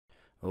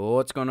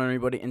What's going on,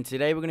 everybody? And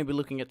today we're going to be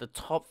looking at the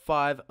top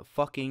 5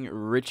 fucking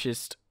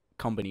richest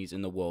companies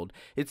in the world.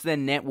 It's their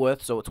net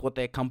worth, so it's what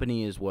their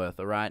company is worth,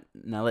 alright?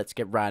 Now let's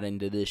get right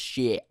into this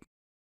shit.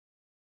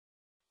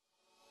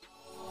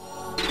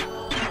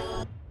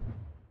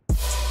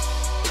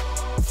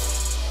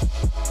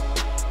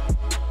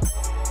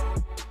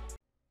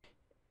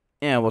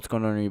 Yeah, what's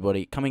going on,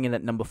 everybody? Coming in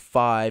at number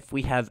 5,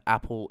 we have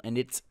Apple, and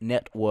its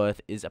net worth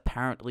is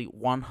apparently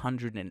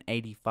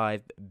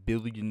 $185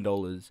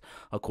 billion,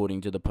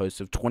 according to the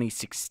post of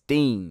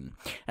 2016.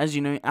 As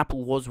you know,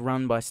 Apple was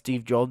run by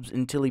Steve Jobs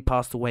until he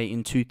passed away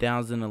in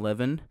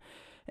 2011,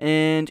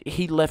 and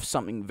he left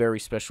something very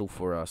special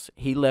for us.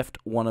 He left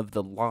one of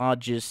the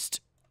largest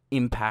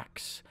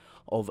impacts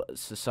of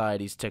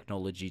society's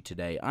technology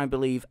today. I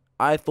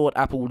thought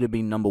Apple would have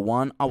been number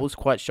 1. I was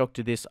quite shocked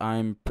to this.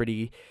 I'm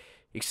pretty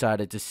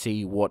excited to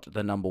see what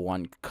the number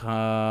 1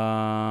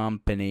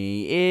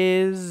 company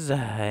is,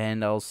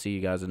 and I'll see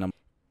you guys at number.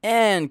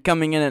 And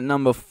coming in at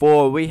number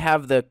 4, we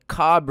have the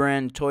car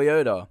brand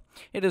Toyota.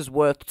 It is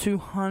worth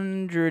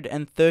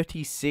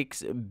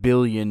 $236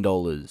 billion.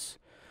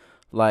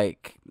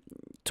 Like,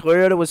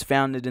 Toyota was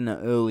founded in the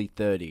early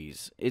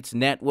 30s. Its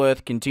net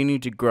worth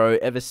continued to grow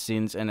ever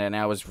since, and it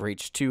now has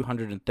reached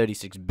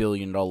 $236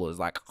 billion.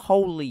 Like,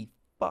 holy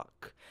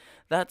fuck.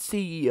 That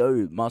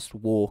CEO must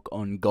walk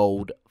on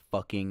gold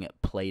fucking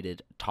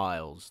plated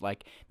tiles.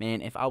 Like,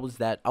 man, if I was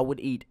that, I would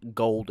eat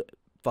gold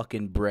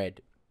fucking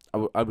bread.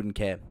 I wouldn't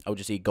care. I would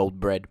just eat gold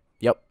bread.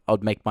 Yep, I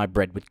would make my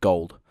bread with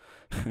gold.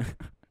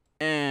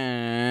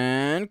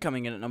 And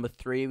coming in at number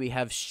 3, we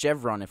have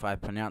Chevron, if I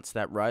pronounced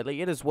that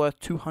rightly. It is worth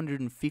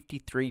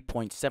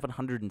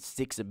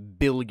 $253.706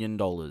 billion.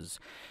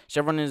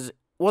 Chevron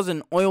was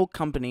an oil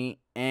company,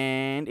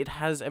 and it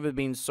has ever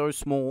been so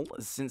small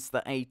since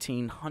the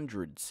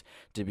 1800s,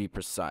 to be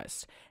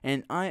precise.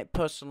 And I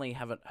personally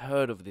haven't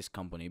heard of this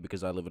company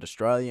because I live in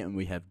Australia and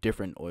we have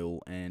different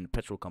oil and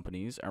petrol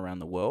companies around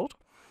the world.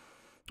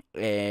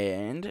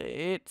 And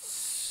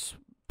it's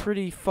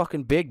pretty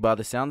fucking big by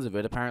the sounds of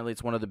it. Apparently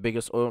it's one of the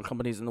biggest oil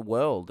companies in the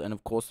world, and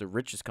of course the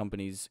richest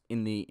companies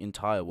in the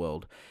entire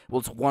world.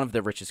 Well, it's one of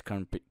the richest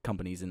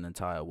companies in the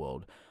entire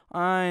world.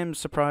 I'm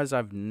surprised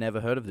I've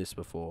never heard of this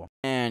before.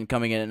 And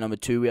coming in at number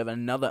 2, we have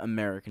another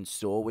American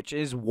store, which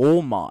is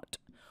Walmart.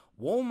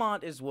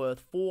 Walmart is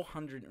worth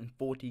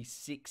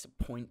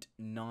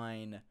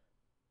 $446.9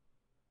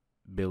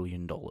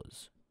 billion.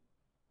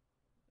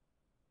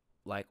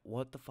 Like,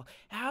 what the fuck?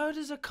 How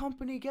does a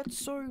company get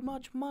so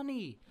much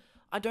money?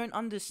 I don't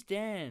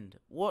understand.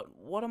 What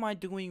am I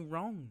doing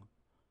wrong?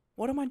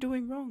 What am I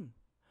doing wrong?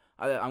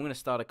 I'm gonna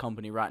start a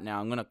company right now.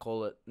 I'm gonna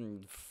call it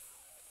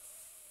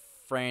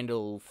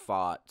Frandle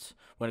Fart.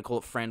 We're gonna call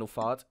it Frandle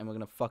Fart, and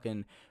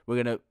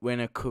we're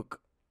gonna cook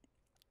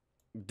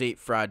deep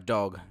fried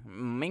dog.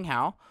 Ming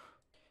Hao.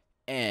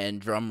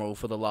 And drumroll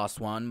for the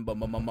last one. It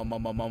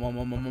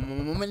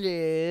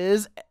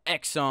is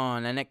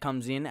Exxon, and it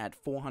comes in at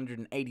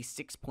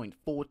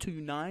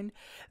 $486.429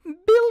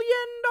 billion.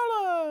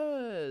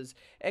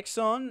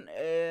 Exxon,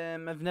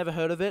 I've never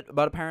heard of it,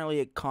 but apparently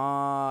it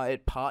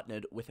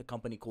partnered with a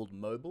company called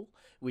Mobil,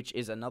 which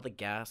is another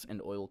gas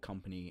and oil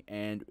company,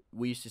 and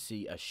we used to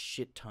see a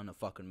shit ton of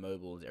fucking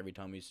Mobils every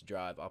time we used to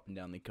drive up and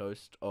down the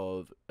coast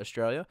of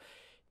Australia.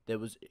 There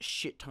was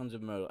shit tons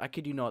of Mobil. I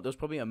kid you not, there was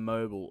probably a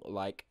Mobil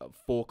like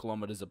 4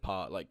 kilometers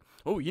apart. Like,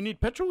 oh, you need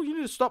petrol? You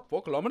need to stop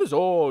 4 kilometers?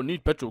 Oh,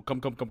 need petrol. Come.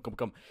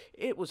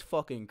 It was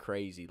fucking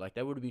crazy. Like,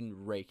 they would have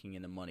been raking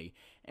in the money.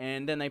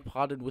 And then they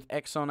parted with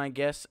Exxon, I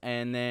guess.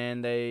 And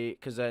then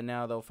because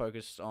now they're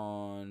focused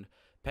on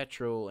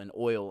petrol and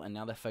oil. And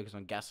now they're focused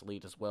on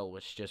gasoline as well,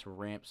 which just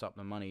ramps up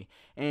the money.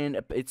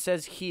 And it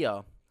says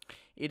here,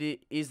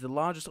 it is the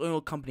largest oil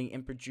company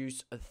and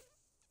produce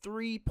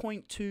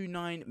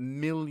 3.29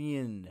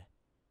 million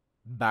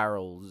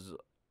barrels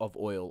of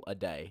oil a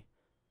day.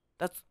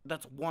 That's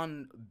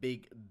one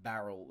big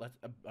barrel.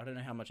 I don't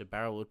know how much a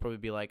barrel would probably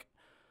be like.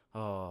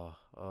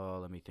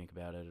 Let me think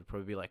about it. It'd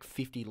probably be like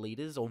 50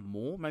 liters or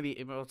more.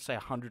 Maybe I'll say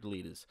 100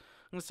 liters.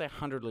 I'm gonna say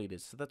 100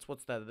 liters. So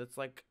what's that? That's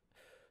like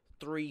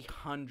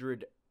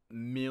 300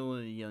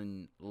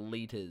 million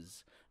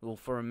liters. Well,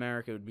 for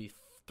America, it would be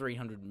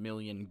 300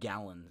 million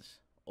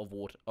gallons of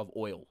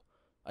oil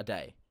a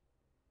day.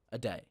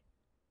 A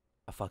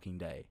fucking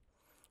day.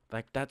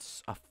 Like,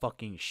 that's a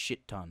fucking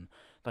shit ton.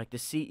 Like, the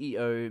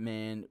CEO,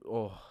 man,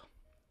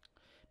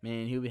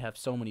 he would have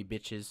so many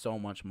bitches, so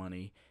much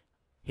money.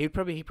 He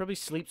probably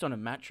sleeps on a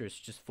mattress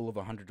just full of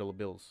 $100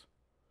 bills.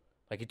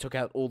 Like, he took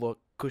out all the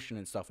cushion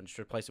and stuff and just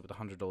replaced it with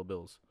 $100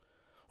 bills.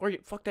 Or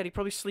fuck that, he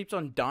probably sleeps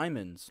on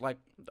diamonds. Like,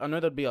 I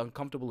know that'd be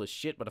uncomfortable as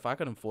shit, but if I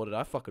could afford it,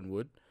 I fucking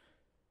would.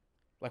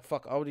 Like,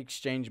 fuck, I would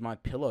exchange my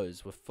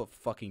pillows with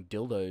fucking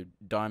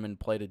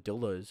diamond-plated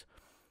dildos.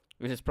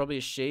 It's probably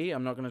a she.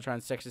 I'm not going to try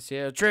and sex this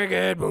here.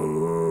 Triggered!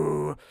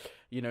 Boo!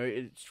 You know,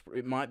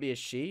 it might be a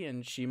she,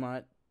 and she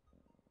might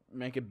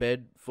make a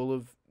bed full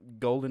of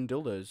golden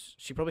dildos.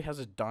 She probably has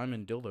a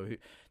diamond dildo.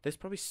 There's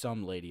probably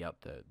some lady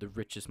out there, the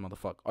richest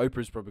motherfucker.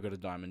 Oprah's probably got a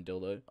diamond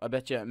dildo. I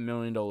bet you $1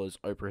 million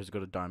Oprah has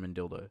got a diamond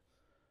dildo.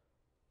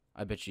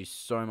 I bet you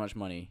so much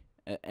money.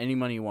 Any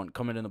money you want,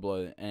 comment in the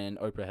below. And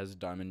Oprah has a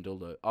diamond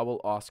dildo. I will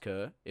ask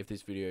her if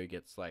this video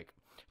gets like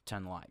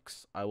 10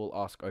 likes. I will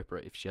ask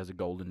Oprah if she has a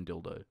golden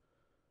dildo.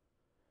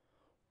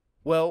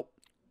 Well,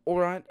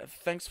 alright.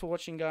 Thanks for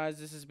watching, guys.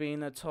 This has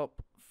been the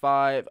top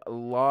 5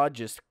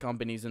 largest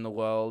companies in the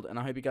world. And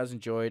I hope you guys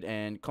enjoyed.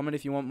 And comment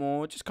if you want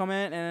more. Just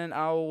comment and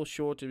I'll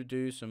sure to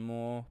do some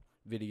more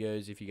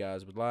videos if you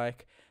guys would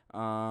like.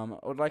 I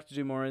would like to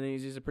do more of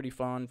these. These are pretty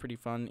fun,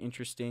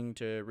 interesting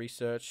to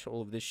research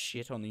all of this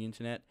shit on the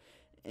internet.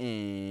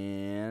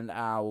 And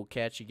I will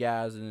catch you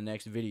guys in the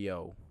next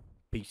video.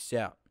 Peace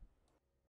out.